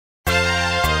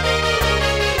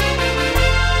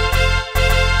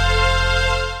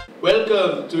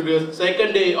Welcome to the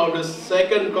second day of the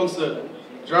second concert.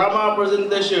 Drama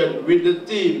presentation with the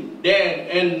theme Then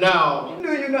and Now.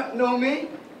 Do you not know me?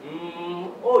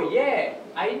 Oh yeah,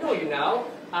 I know you now.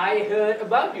 I heard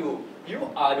about you. You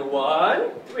are the one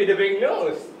with the big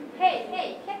nose.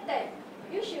 Hey, Captain.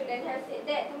 You shouldn't have said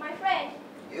that to my friend.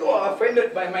 You are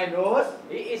offended by my nose?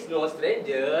 He is no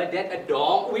stranger than a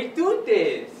dog with two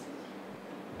tails.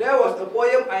 There was a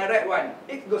poem I read one.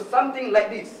 It goes something like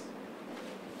this.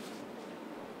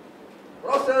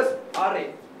 Roses are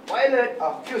red, violet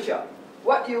are fuchsia.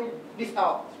 What you dish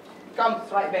out comes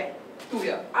right back to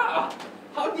you.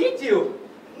 How did you?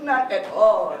 Not at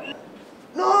all.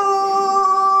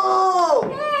 No!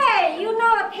 Hey, you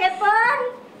know what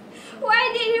happened?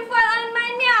 Why did you fall on my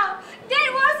meow? That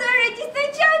was a registered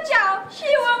chow chow. She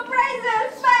won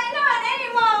prizes, but not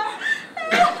anymore.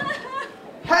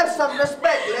 Have some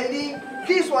respect, lady.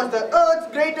 This was the Earth's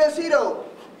greatest hero.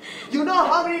 You know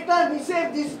how many times he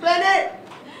saved this planet?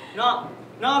 No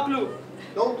clue.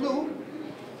 No clue?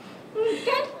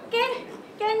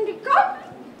 Can recall?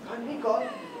 Can't recall.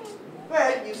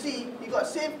 Well, you see, he got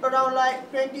saved around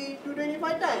like 20 to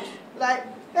 25 times. Like,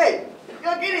 hey,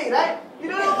 you're kidding, right? You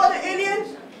don't know about the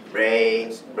aliens?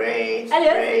 Brains.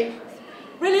 Aliens?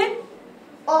 Really?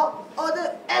 Or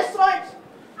the asteroids?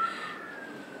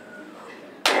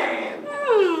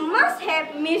 Must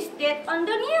have missed that on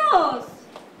the news.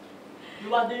 You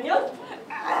want the news?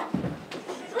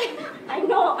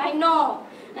 I know.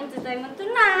 Entertainment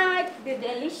Tonight, The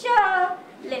Daily Show,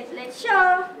 Late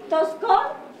Show,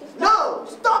 Tosco. No!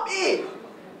 Stop it!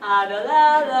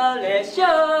 Adalah, let's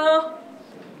show.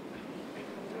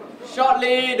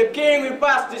 Shortly, the king will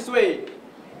pass this way.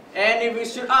 And if we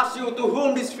should ask you to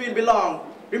whom this field belongs,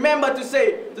 remember to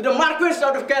say to the Marquis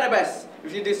of the Carabas,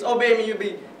 if you disobey me, you'll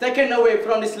be taken away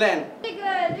from this land. Very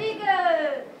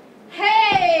good.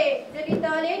 Hey, the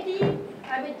little lady,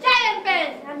 I'm a giant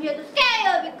pants. I'm here to scare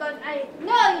you because I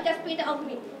know you just spit on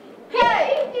me.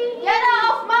 Hey, get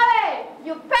out of my way,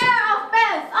 you pair of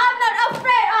pants. I'm not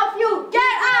afraid of you.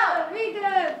 Get out. Very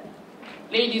good.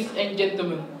 Ladies and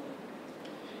gentlemen,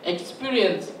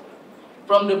 experience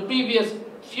from the previous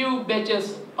few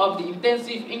batches of the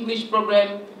intensive English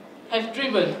program have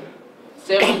driven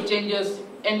several changes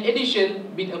and additions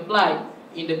been applied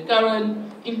in the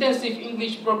current intensive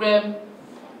English program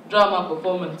drama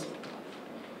performance.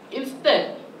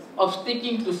 Instead of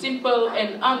sticking to simple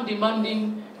and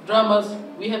undemanding dramas,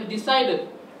 we have decided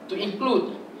to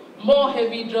include more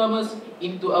heavy dramas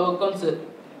into our concert,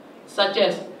 such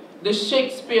as the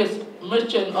Shakespeare's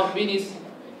Merchant of Venice,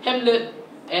 Hamlet,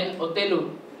 and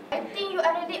Othello. I think you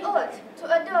are already old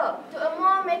to adopt to a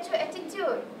more mature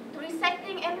attitude to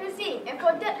reciting and reading, and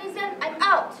for that reason, I'm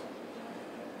out.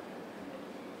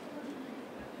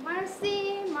 Mercy.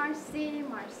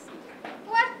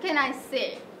 What can I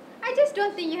say? I just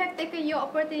don't think you have taken your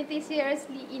opportunity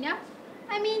seriously enough.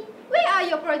 I mean, where are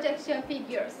your projection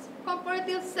figures?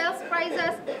 Comparative sales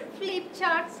prices, flip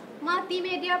charts,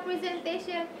 multimedia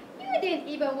presentation. You didn't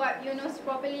even wipe your nose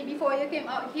properly before you came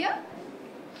out here.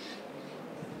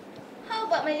 How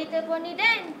about my little pony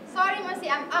then? Sorry, Mercy,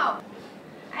 I'm out.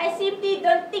 I simply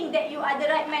don't think that you are the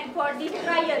right man for this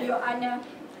trial, Your Honor.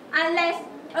 Unless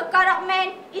a corrupt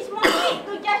man is more fit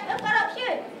to judge a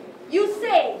corruption. You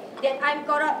say that I'm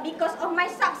corrupt because of my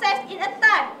success in a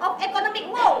time of economic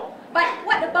woe. But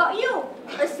what about you?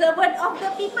 A servant of the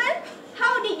people?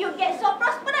 How did you get so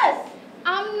prosperous?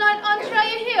 I'm not on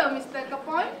trial here, Mr.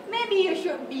 Capone. Maybe you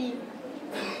should be.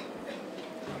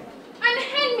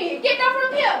 Unhand me! Get down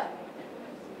from here!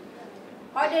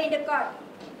 Order in the court.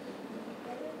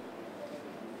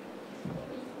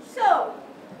 So,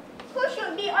 who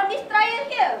should be on this trial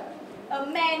here? A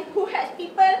man who has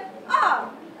people,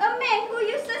 or a man who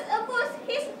uses abuse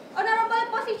his honorable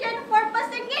position for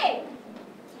personal gain?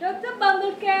 Dr.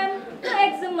 Bumblecam to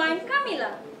examine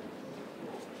Camilla.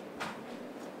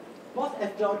 Most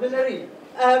extraordinary.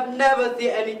 I have never seen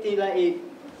anything like it.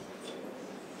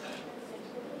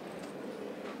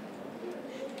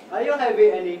 Are you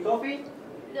having any coffee?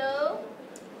 No.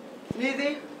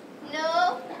 Sneezing?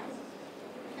 No.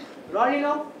 Running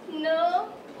off? No.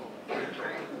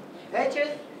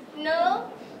 Hatches?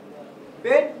 No.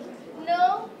 Bed?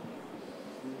 No.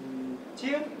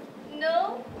 Chill?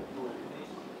 No.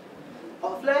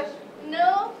 Hot flash?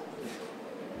 No.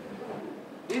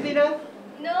 Dizziness?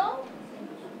 No.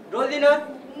 Rosiness?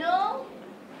 No.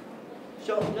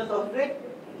 Shortness of breath?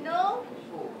 No.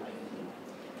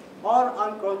 Or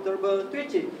uncomfortable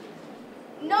twitching?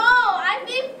 No, I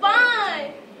feel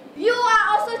fine. You are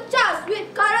also charged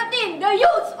with corrupting the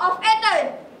youth of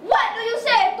Athens. What do you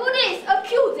say to this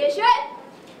accusation?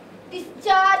 This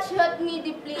charge hurt me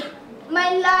deeply.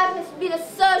 My life has been a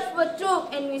search for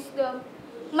truth and wisdom.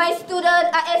 My students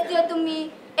are as dear to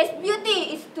me as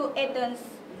beauty is to Athens.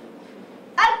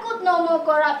 I could no more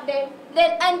corrupt them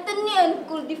than Athenian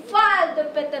could defile the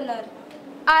Parthenon.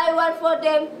 I want for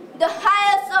them the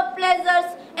highest of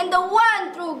pleasures and the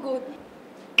one true good.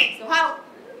 So how?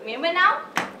 Remember now?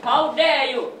 How dare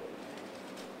you?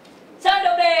 Son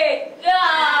of a...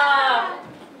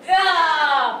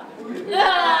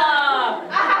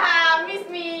 Miss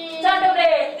me. Son of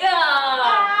a...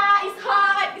 It's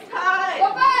hot, it's hot.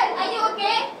 Gopal, are you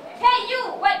okay? Hey you,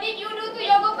 what did you do to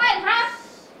your Gopal, huh?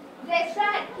 That's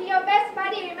right, he your best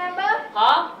buddy, remember?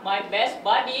 Huh? My best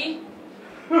buddy?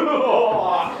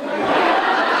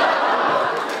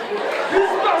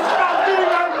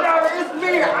 It's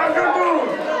me, Adudu,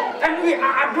 and we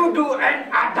are Adudu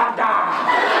and Adada.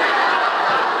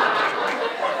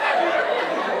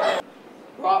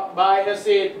 By her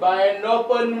seat, by an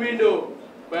open window,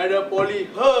 where the Polly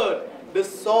heard the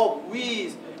soft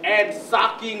wheeze and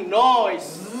sucking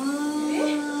noise.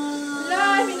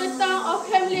 Life in the town of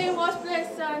Hamlin was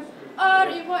pleasant, or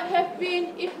it would have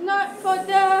been if not for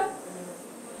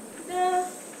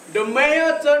the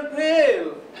mayor turned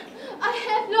pale. I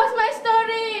have lost my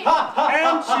story.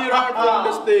 And she ran from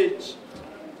the stage.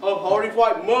 A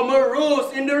horrified murmur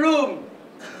rose in the room.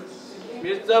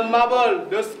 Mr. Marble,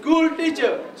 the school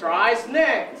teacher, tries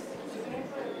next.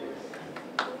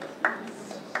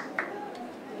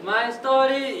 My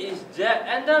story is Jack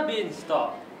and the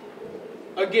Beanstalk.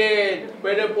 Again,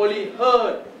 when the Polly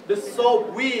heard the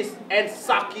soft wheeze and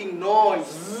sucking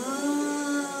noise.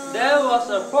 There was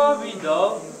a poor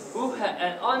widow who had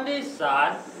an only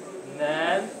son,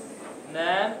 named...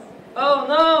 Oh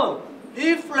no!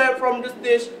 He fled from the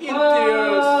stage in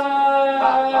tears.